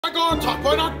I got attacked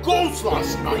by that ghost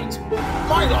last night.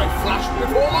 My life flashed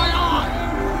before my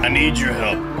eyes. I need your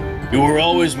help. You were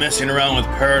always messing around with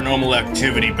paranormal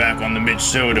activity back on the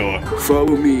mid-sodor.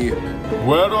 Follow me.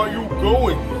 Where are you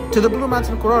going? To the Blue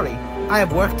Mountain Quarry. I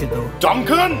have work to do.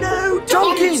 Duncan? No,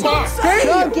 Duncan! Hey!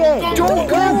 Duncan!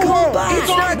 Come back! It's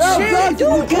not shit!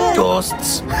 Duncan!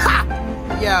 Ghosts. Ha!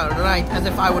 Yeah, right, as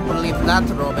if I would believe that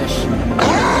rubbish.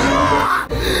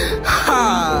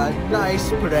 Ha! Nice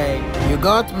prank. You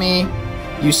got me.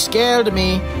 You scared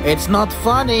me. It's not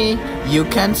funny. You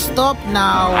can stop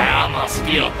now. I almost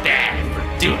feel bad for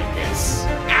doing this.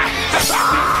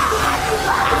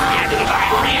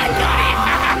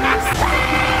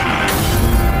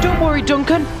 Don't worry,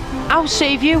 Duncan. I'll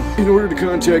save you. In order to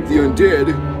contact the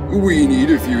undead, we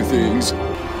need a few things.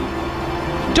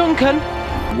 Duncan?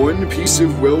 1 piece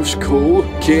of Welsh coal,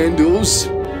 candles,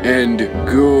 and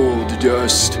gold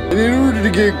dust. And in order to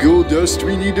get gold dust,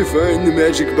 we need to find the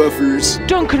magic buffers.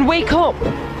 Duncan, wake up!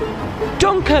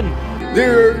 Duncan!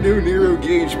 There are no narrow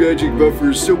gauge magic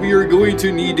buffers, so we are going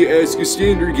to need to ask a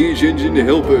standard gauge engine to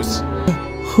help us.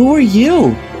 Who are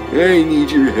you? I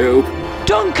need your help.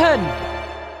 Duncan!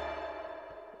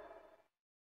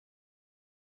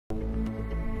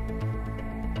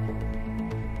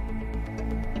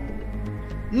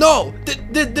 No!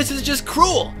 This is just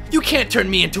cruel! You can't turn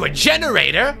me into a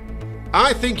generator!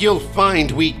 I think you'll find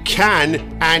we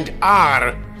can and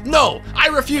are. No! I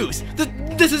refuse!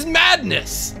 This is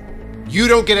madness! You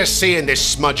don't get a say in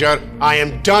this, Smudger. I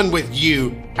am done with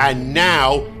you, and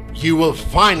now you will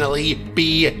finally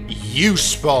be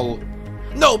useful.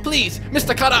 No, please!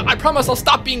 Mr. Connor, I promise I'll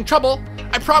stop being trouble!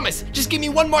 I promise! Just give me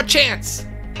one more chance!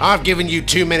 I've given you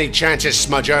too many chances,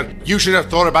 Smudger. You should have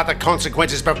thought about the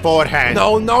consequences beforehand.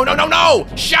 No!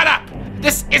 Shut up!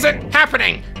 This isn't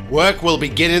happening! Work will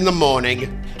begin in the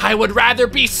morning. I would rather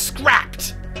be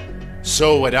scrapped!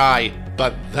 So would I,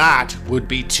 but that would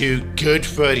be too good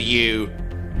for you.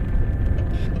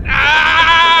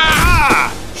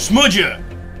 Ah! Smudger!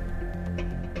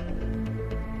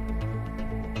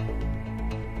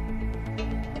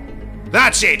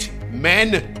 That's it,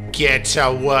 men. Get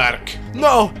to work.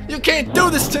 No! You can't do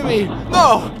this to me!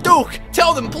 No! Duke!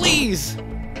 Tell them, please!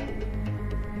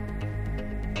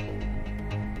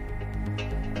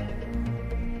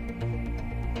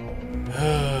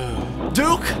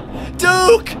 Duke!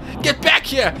 Duke! Get back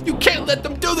here! You can't let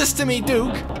them do this to me,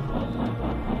 Duke!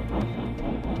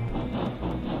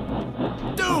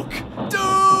 Duke!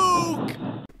 Duke!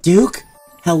 Duke?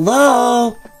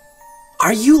 Hello?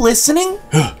 Are you listening?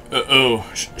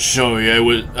 Sorry,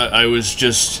 I was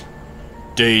just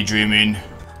daydreaming.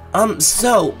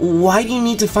 So, why do you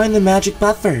need to find the magic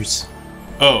buffers?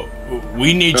 Oh,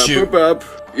 we need to... Up.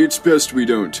 It's best we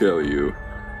don't tell you.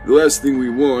 The last thing we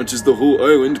want is the whole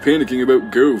island panicking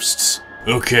about ghosts.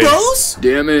 Okay. Ghosts?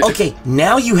 Damn it. Okay,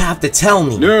 now you have to tell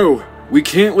me. No, we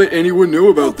can't let anyone know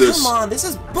about this. Come on, this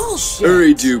is bullshit.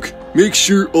 Alright, Duke. Make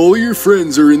sure all your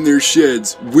friends are in their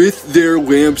sheds with their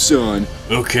lamps on.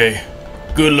 Okay.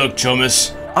 Good luck,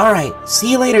 Thomas. Alright,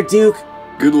 see you later, Duke.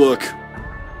 Good luck.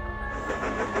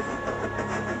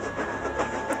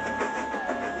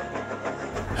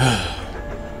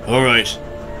 Alright.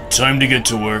 Time to get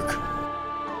to work.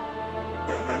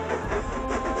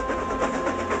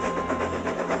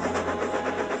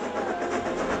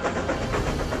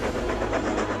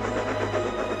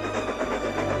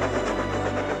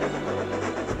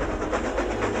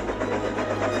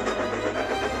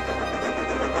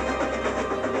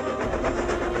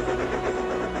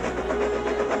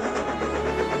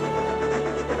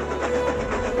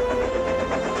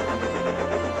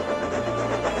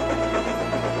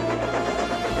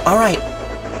 Alright,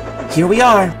 here we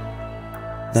are.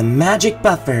 The magic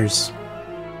buffers.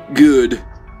 Good.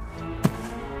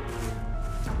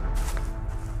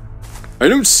 I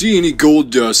don't see any gold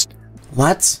dust.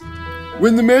 What?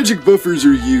 When the magic buffers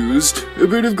are used, a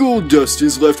bit of gold dust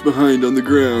is left behind on the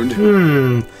ground.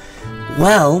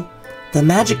 Well, the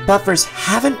magic buffers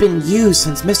haven't been used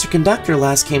since Mr. Conductor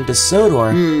last came to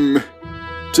Sodor.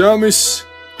 Thomas,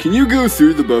 can you go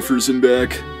through the buffers and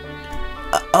back?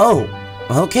 Oh,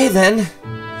 okay then.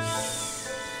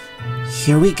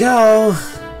 Here we go.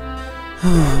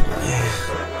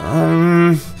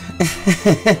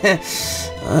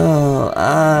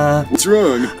 What's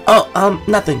wrong? Oh,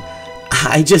 nothing.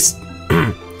 I just...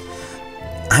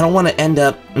 I don't want to end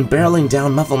up barreling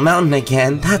down Muffle Mountain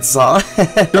again, that's all.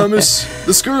 Thomas,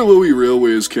 the Skarloey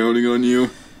Railway is counting on you.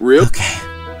 Okay,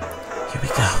 here we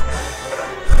go.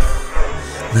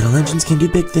 Little engines can do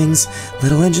big things.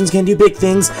 Little engines can do big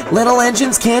things. Little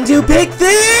engines can do big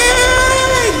things!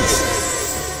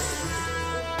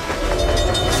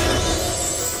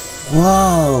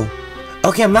 Whoa.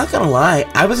 Okay, I'm not gonna lie.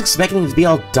 I was expecting it to be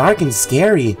all dark and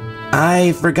scary.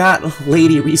 I forgot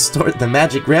Lady restored the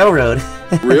magic railroad.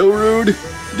 Railroad?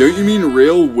 Don't you mean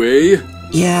railway?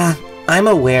 Yeah, I'm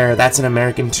aware that's an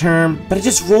American term, but it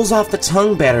just rolls off the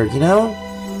tongue better, you know?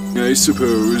 I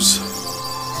suppose.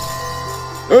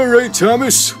 Alright,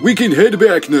 Thomas, we can head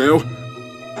back now.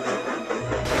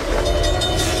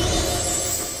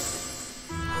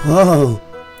 Whoa.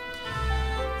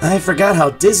 I forgot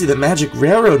how dizzy the magic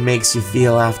railroad makes you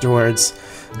feel afterwards.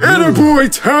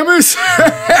 Attaboy, Thomas!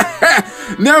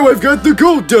 Now I've got the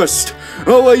gold dust!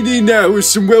 All I need now is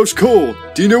some Welsh coal.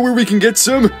 Do you know where we can get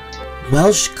some?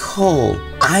 Welsh coal.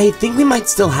 I think we might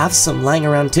still have some lying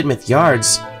around Tidmouth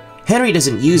Yards. Henry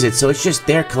doesn't use it, so it's just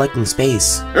there collecting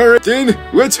space. Alright then,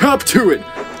 let's hop to it!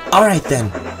 Alright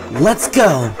then, let's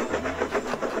go!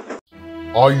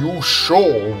 Are you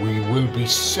sure we will be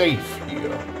safe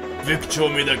here? Vic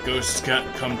told me that ghosts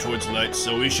can't come towards light,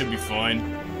 so we should be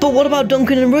fine. But what about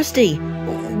Duncan and Rusty?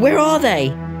 Where are they?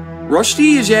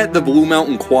 Rusty is at the Blue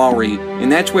Mountain Quarry,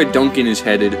 and that's where Duncan is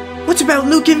headed. What about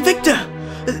Luke and Victor?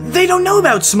 They don't know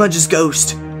about Smudger's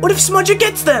ghost. What if Smudger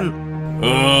gets them?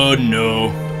 Oh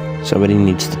no. Somebody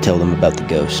needs to tell them about the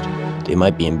ghost. They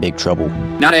might be in big trouble.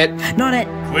 Not it. Not it.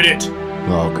 Quit it.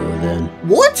 I'll go then.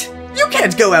 What? You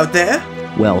can't go out there.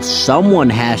 Well,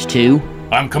 someone has to.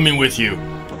 I'm coming with you.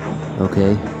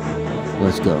 Okay,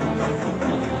 let's go.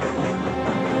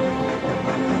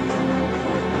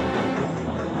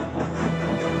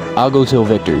 I'll go tell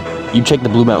Victor. You check the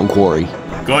Blue Mountain Quarry.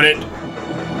 Got it.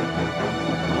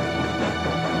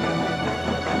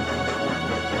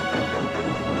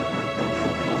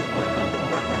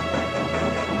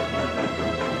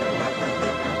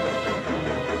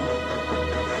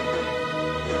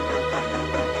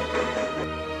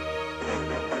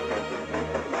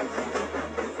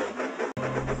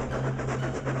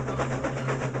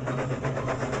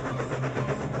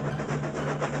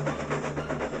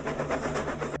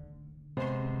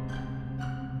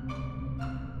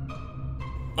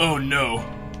 Oh no,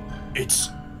 it's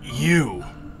you.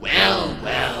 Well,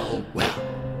 well, well.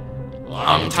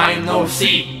 Long time no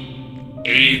see.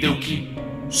 Eh, Dookie?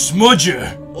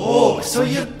 Smudger! Oh, so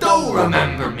you do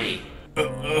remember me.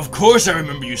 Of course I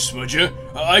remember you, Smudger.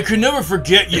 I could never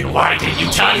forget you. Then why didn't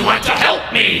you tell anyone to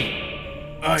help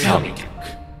me? Tell me,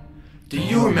 Duke. Do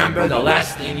you remember the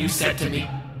last thing you said to me?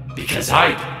 Because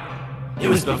I do. It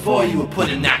was before you were put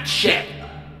in that shed.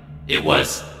 It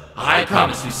was, I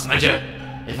promise you, Smudger,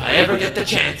 if I ever get the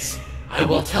chance, I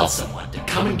will tell someone to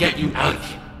come and get you out of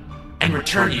here and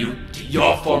return you to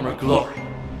your former glory.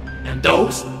 And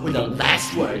those were the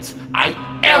last words I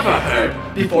ever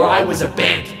heard before I was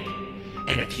abandoned.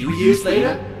 And a few years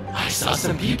later, I saw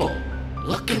some people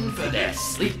looking for their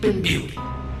sleeping beauty.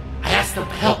 I asked them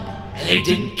for help, and they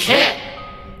didn't care.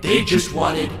 They just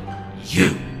wanted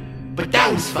you. But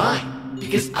that was fine,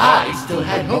 because I still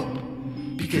had hope.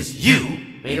 Because you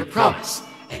made a promise.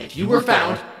 And if you were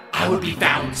found, I would be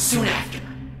found soon after.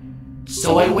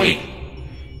 So I waited,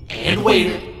 and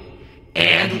waited,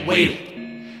 and waited,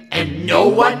 and no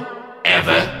one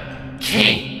ever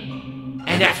came.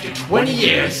 And after 20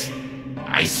 years,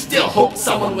 I still hoped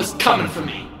someone was coming for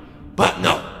me. But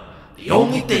no, the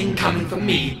only thing coming for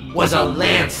me was a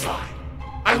landslide.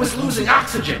 I was losing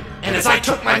oxygen, and as I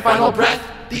took my final breath,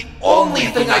 the only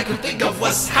thing I could think of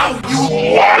was how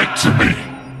you lied to me.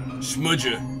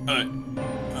 Smudger,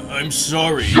 I'm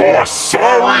sorry. You're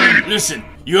sorry? Listen,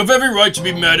 you have every right to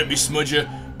be mad at me, Smudger,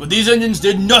 but these engines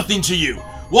did nothing to you.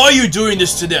 Why are you doing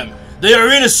this to them? They are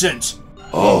innocent.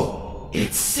 Oh,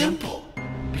 it's simple.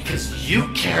 Because you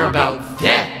care about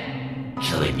them.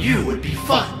 Killing you would be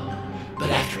fun. But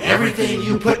after everything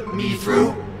you put me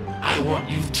through, I want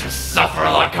you to suffer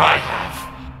like I have.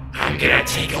 I'm gonna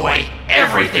take away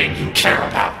everything you care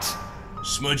about.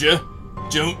 Smudger,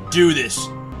 don't do this.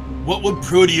 What would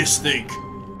Proteus think?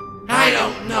 I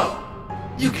don't know.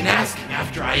 You can ask him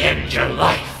after I end your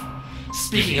life.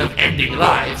 Speaking of ending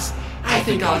lives, I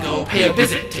think I'll go pay a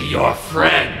visit to your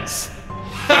friends.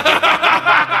 No!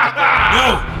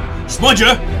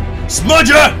 Smudger!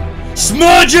 Smudger!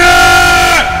 Smudger!